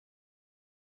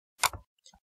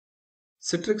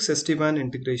Citrix SD-WAN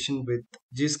integration with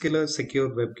Zscaler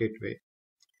Secure Web Gateway.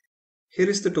 Here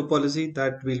is the topology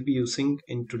that we'll be using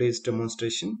in today's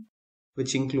demonstration,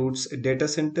 which includes a data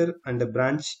center and a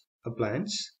branch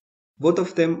appliance. Both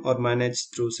of them are managed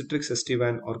through Citrix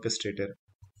SD-WAN Orchestrator.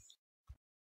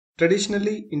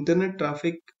 Traditionally, internet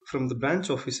traffic from the branch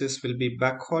offices will be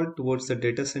backhauled towards the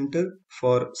data center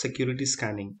for security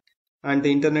scanning, and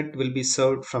the internet will be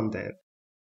served from there.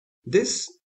 This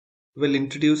will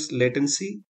introduce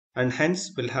latency and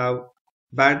hence will have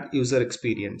bad user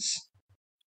experience.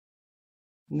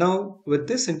 Now, with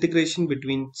this integration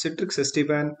between Citrix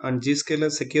SD-WAN and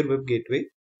Zscaler Secure Web Gateway,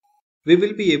 we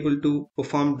will be able to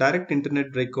perform direct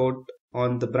internet breakout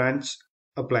on the branch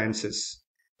appliances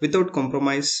without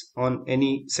compromise on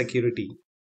any security.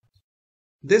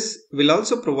 This will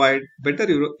also provide better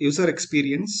user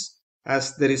experience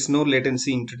as there is no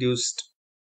latency introduced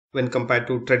when compared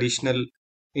to traditional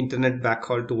internet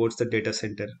backhaul towards the data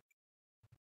center.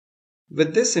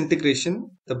 With this integration,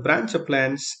 the branch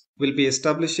appliance will be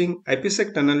establishing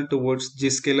IPsec tunnel towards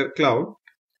Zscaler cloud,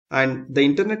 and the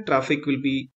internet traffic will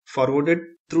be forwarded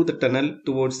through the tunnel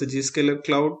towards the Zscaler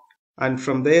cloud, and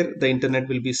from there the internet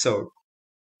will be served.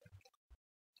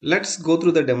 Let's go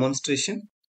through the demonstration,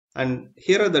 and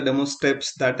here are the demo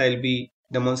steps that I'll be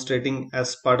demonstrating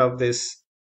as part of this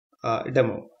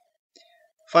demo.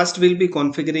 First, we'll be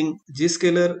configuring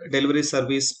Zscaler delivery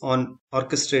service on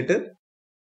Orchestrator,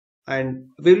 and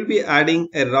we will be adding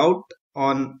a route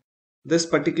on this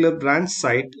particular branch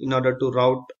site in order to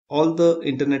route all the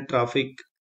internet traffic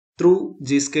through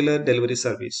Zscaler delivery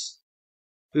service.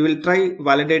 We will try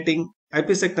validating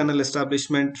IPsec tunnel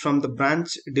establishment from the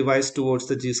branch device towards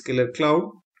the Zscaler cloud,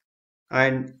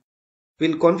 and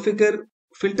we'll configure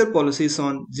filter policies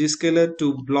on Zscaler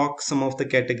to block some of the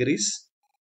categories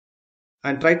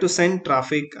and try to send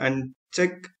traffic and check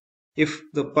if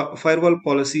the firewall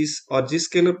policies or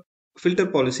Zscaler filter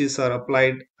policies are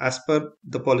applied as per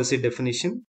the policy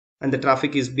definition and the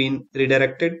traffic is being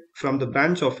redirected from the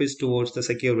branch office towards the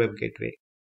secure web gateway.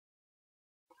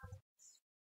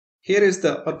 Here is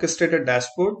the Orchestrator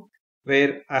Dashboard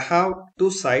where I have two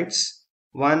sites,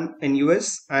 one in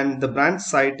US and the branch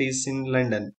site is in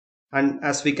London. And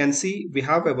as we can see, we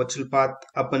have a virtual path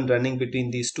up and running between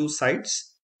these two sites.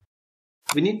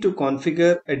 We need to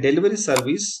configure a delivery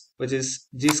service, which is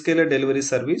Zscaler delivery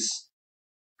service.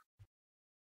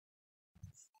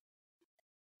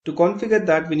 To configure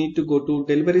that, we need to go to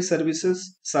delivery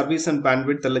services, service and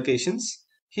bandwidth allocations.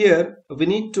 Here, we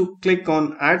need to click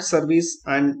on add service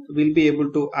and we'll be able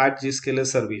to add Zscaler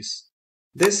service.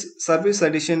 This service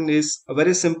addition is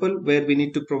very simple, where we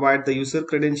need to provide the user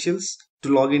credentials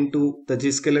to log into the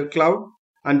Zscaler cloud,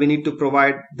 and we need to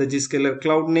provide the Zscaler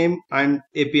cloud name and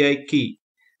API key.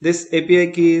 This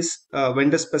API key is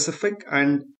vendor specific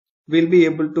and we'll be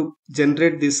able to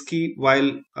generate this key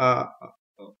while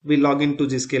we log into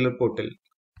Zscaler portal.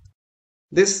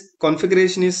 This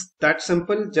configuration is that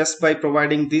simple. Just by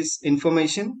providing this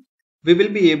information, we will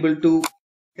be able to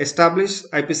establish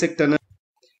IPsec tunnel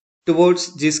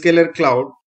towards Zscaler cloud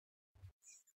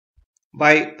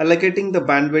by allocating the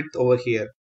bandwidth over here.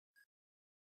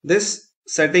 This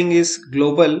setting is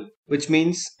global, which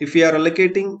means if we are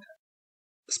allocating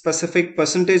specific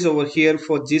percentage over here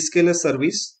for Zscaler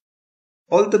service,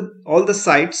 all the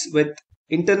sites with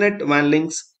internet WAN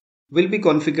links will be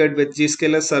configured with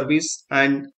Zscaler service,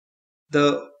 and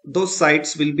those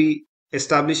sites will be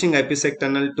establishing IPsec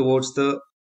tunnel towards the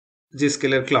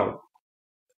Zscaler cloud.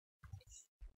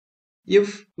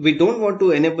 If we don't want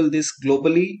to enable this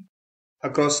globally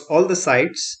across all the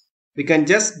sites, we can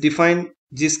just define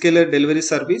Zscaler delivery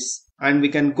service and we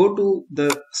can go to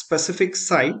the specific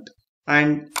site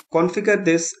and configure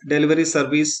this delivery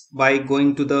service by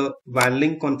going to the WAN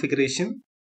link configuration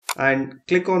and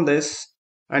click on this,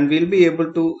 and we'll be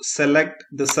able to select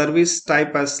the service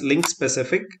type as link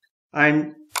specific,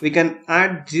 and we can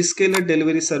add Zscaler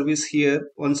delivery service here.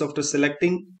 Once after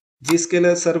selecting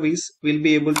Zscaler service, we'll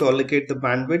be able to allocate the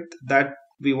bandwidth that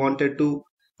we wanted to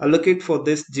allocate for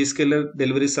this Zscaler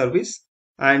delivery service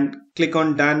and click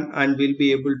on done, and we'll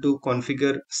be able to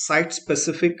configure site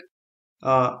specific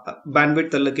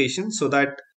bandwidth allocation so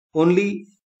that only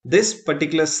this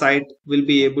particular site will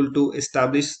be able to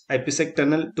establish IPsec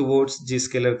tunnel towards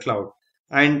Zscaler cloud.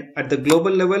 And at the global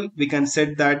level, we can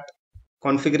set that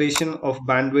configuration of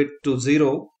bandwidth to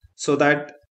 0 so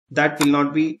that will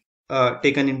not be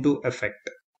taken into effect.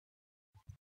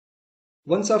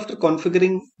 Once after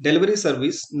configuring delivery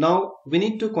service, now we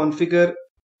need to configure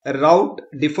a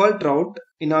default route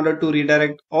in order to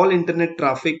redirect all internet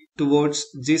traffic towards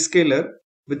Zscaler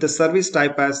with the service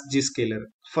type as Zscaler.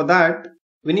 For that,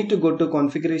 we need to go to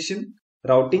configuration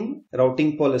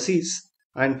routing policies,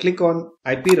 and click on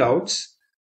IP routes.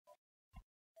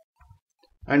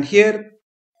 And here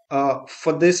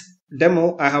for this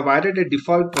demo, I have added a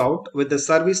default route with the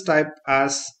service type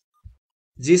as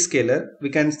Zscaler. We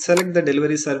can select the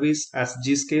delivery service as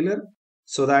Zscaler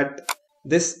so that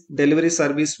this delivery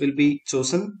service will be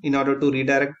chosen in order to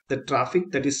redirect the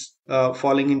traffic that is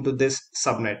falling into this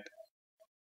subnet.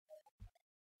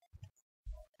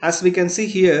 As we can see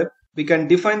here, we can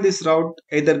define this route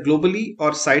either globally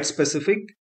or site specific.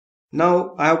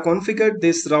 Now I have configured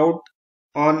this route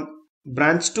on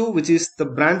branch 2, which is the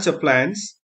branch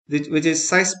appliance, which is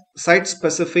site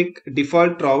specific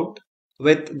default route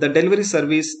with the delivery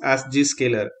service as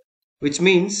Zscaler, which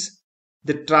means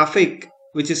the traffic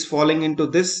which is falling into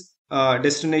this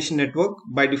destination network,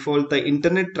 by default the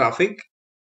internet traffic,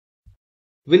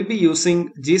 will be using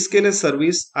Zscaler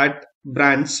service at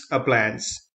branch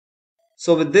appliance.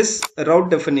 So with this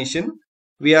route definition,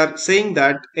 we are saying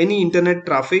that any internet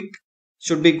traffic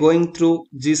should be going through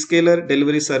Zscaler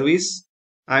delivery service,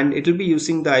 and it will be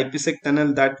using the IPsec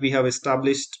tunnel that we have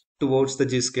established towards the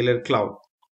Zscaler cloud.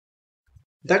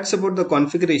 That's about the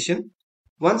configuration.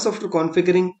 Once after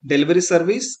configuring delivery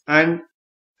service and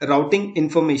routing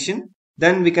information,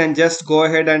 then we can just go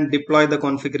ahead and deploy the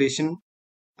configuration,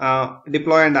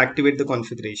 deploy and activate the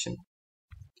configuration.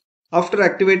 After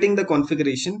activating the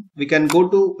configuration, we can go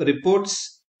to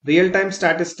reports, real-time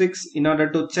statistics in order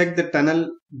to check the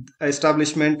tunnel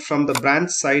establishment from the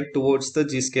branch side towards the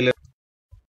Zscaler.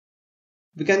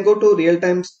 We can go to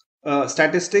real-time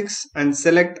statistics and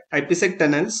select IPsec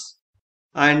tunnels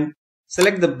and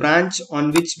select the branch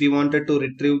on which we wanted to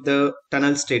retrieve the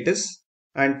tunnel status,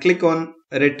 and click on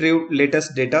retrieve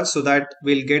latest data so that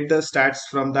we'll get the stats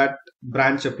from that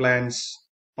branch appliance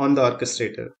on the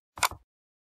orchestrator.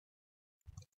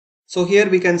 So here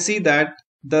we can see that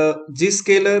the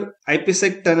Zscaler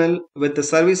IPsec tunnel with the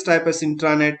service type as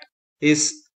intranet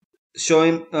is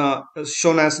shown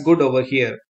as good over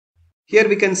here. Here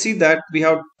we can see that we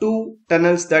have two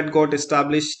tunnels that got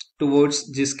established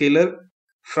towards Zscaler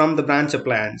from the branch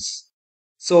appliance.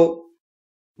 So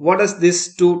what does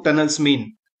these two tunnels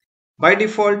mean? By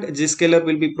default, Zscaler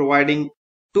will be providing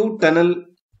two tunnel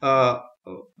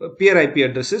peer IP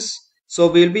addresses. So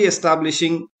we will be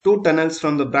establishing two tunnels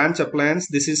from the branch appliance.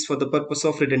 This is for the purpose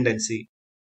of redundancy.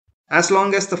 As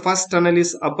long as the first tunnel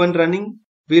is up and running,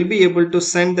 we will be able to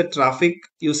send the traffic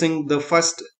using the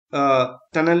first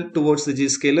tunnel towards the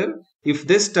Zscaler. If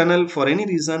this tunnel for any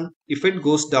reason, if it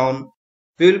goes down,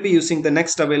 we will be using the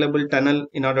next available tunnel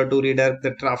in order to redirect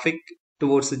the traffic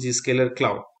towards the Zscaler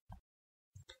cloud.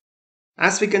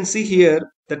 As we can see here,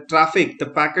 the traffic, the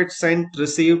packet sent,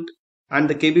 received, and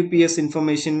the kbps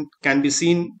information can be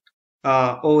seen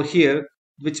over here,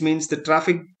 which means the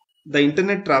traffic, the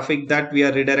internet traffic that we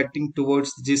are redirecting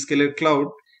towards the Zscaler cloud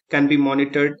can be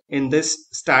monitored in this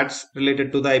stats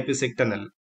related to the IPsec tunnel.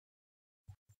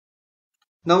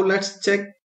 Now let's check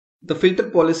the filter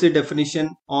policy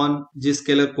definition on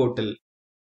Zscaler portal.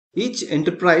 Each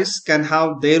enterprise can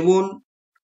have their own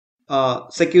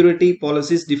security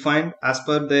policies defined as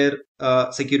per their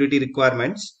security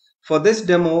requirements. For this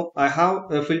demo, I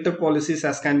have filter policies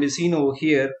as can be seen over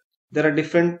here. There are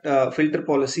different filter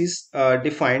policies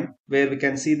defined, where we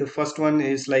can see the first one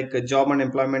is like a job and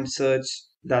employment search.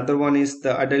 The other one is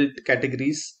the adult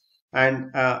categories,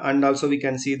 and also we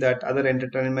can see that other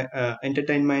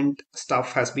entertainment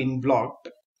stuff has been blocked.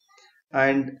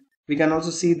 And we can also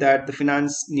see that the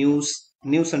finance, news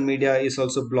and media is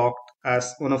also blocked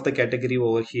as one of the category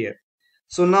over here.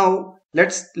 So now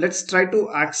let's try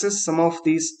to access some of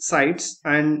these sites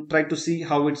and try to see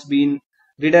how it's been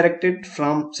redirected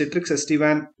from Citrix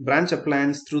SD-WAN branch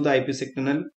appliance through the IPsec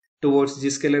tunnel towards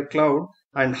Zscaler cloud,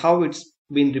 and how it's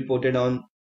been reported on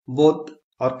both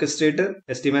Orchestrator,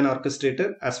 SD-WAN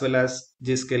Orchestrator, as well as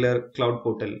Zscaler cloud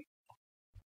portal.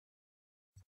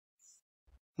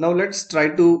 Now let's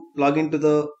try to log into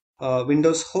the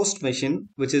Windows host machine,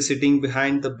 which is sitting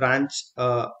behind the branch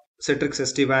Citrix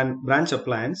SD-WAN branch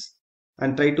appliance,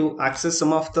 and try to access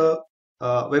some of the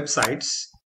websites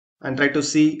and try to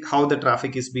see how the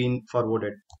traffic is being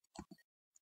forwarded.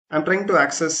 I'm trying to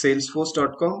access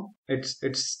salesforce.com.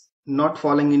 It's not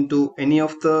falling into any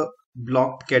of the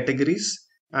blocked categories,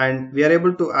 and we are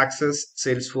able to access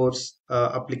Salesforce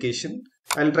application.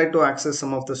 I'll try to access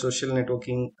some of the social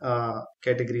networking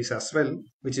categories as well,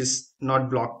 which is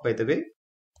not blocked, by the way.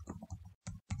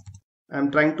 I'm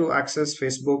trying to access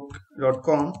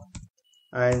facebook.com,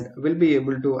 and will be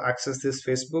able to access this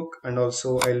Facebook, and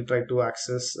also I'll try to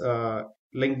access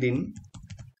LinkedIn.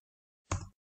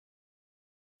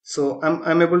 So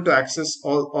I'm able to access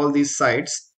all these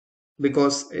sites.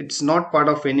 because it's not part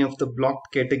of any of the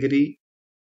blocked category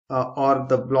or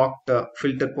the blocked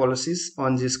filter policies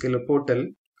on Zscaler portal.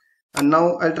 And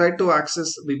now I'll try to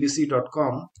access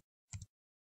bbc.com.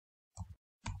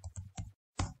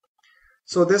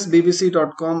 So this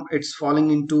bbc.com, it's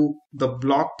falling into the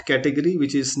blocked category,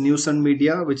 which is news and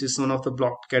media, which is one of the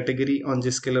blocked category on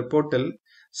Zscaler portal.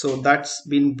 So that's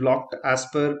been blocked as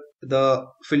per the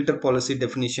filter policy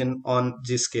definition on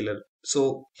Zscaler.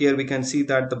 So here we can see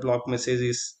that the block message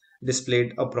is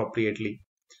displayed appropriately.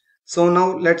 So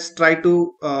now let's try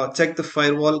to check the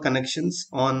firewall connections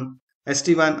on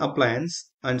SD-WAN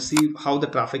appliance and see how the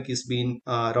traffic is being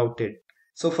routed.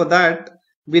 So for that,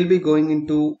 we'll be going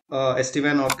into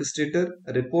SD-WAN Orchestrator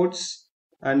reports,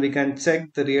 and we can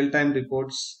check the real-time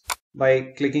reports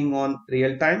by clicking on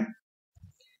real-time.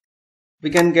 We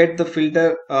can get the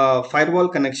filter firewall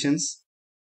connections.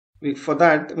 For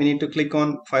that, we need to click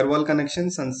on firewall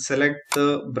connections and select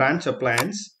the branch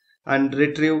appliance and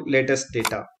retrieve latest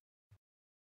data.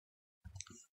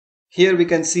 Here we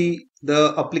can see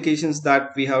the applications that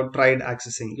we have tried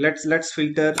accessing. Let's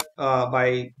filter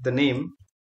by the name.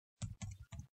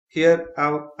 Here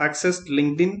I've accessed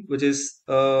LinkedIn, which is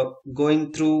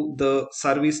going through the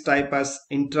service type as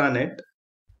intranet,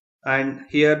 and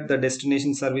here the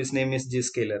destination service name is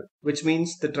Zscaler, which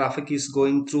means the traffic is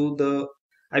going through the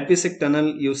IPsec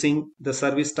tunnel using the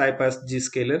service type as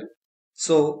Zscaler.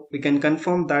 So we can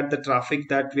confirm that the traffic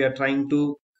that we are trying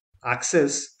to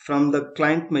access from the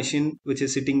client machine, which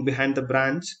is sitting behind the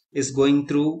branch, is going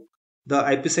through the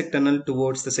IPsec tunnel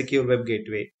towards the secure web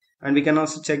gateway. And we can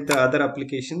also check the other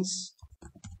applications,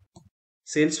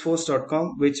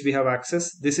 salesforce.com, which we have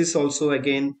accessed. This is also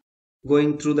again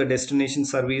going through the destination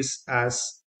service as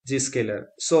Zscaler.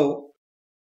 So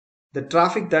the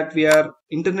traffic that we are,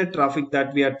 internet traffic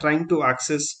that we are trying to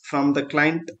access from the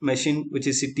client machine, which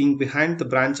is sitting behind the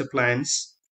branch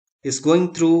appliance, is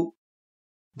going through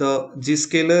the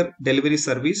Zscaler delivery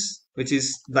service, which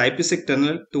is the IPsec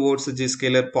tunnel towards the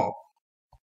Zscaler POP.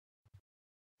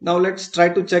 Now let's try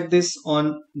to check this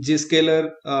on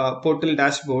Zscaler portal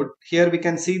dashboard. Here we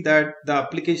can see that the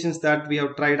applications that we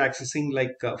have tried accessing, like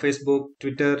Facebook,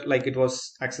 Twitter, like it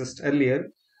was accessed earlier,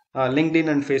 LinkedIn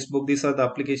and Facebook, these are the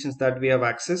applications that we have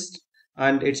accessed,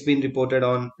 and it's been reported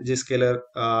on Zscaler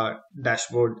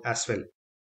dashboard as well.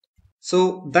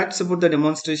 So that's about the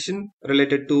demonstration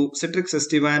related to Citrix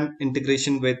SD-WAN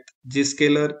integration with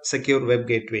Zscaler Secure Web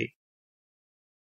Gateway.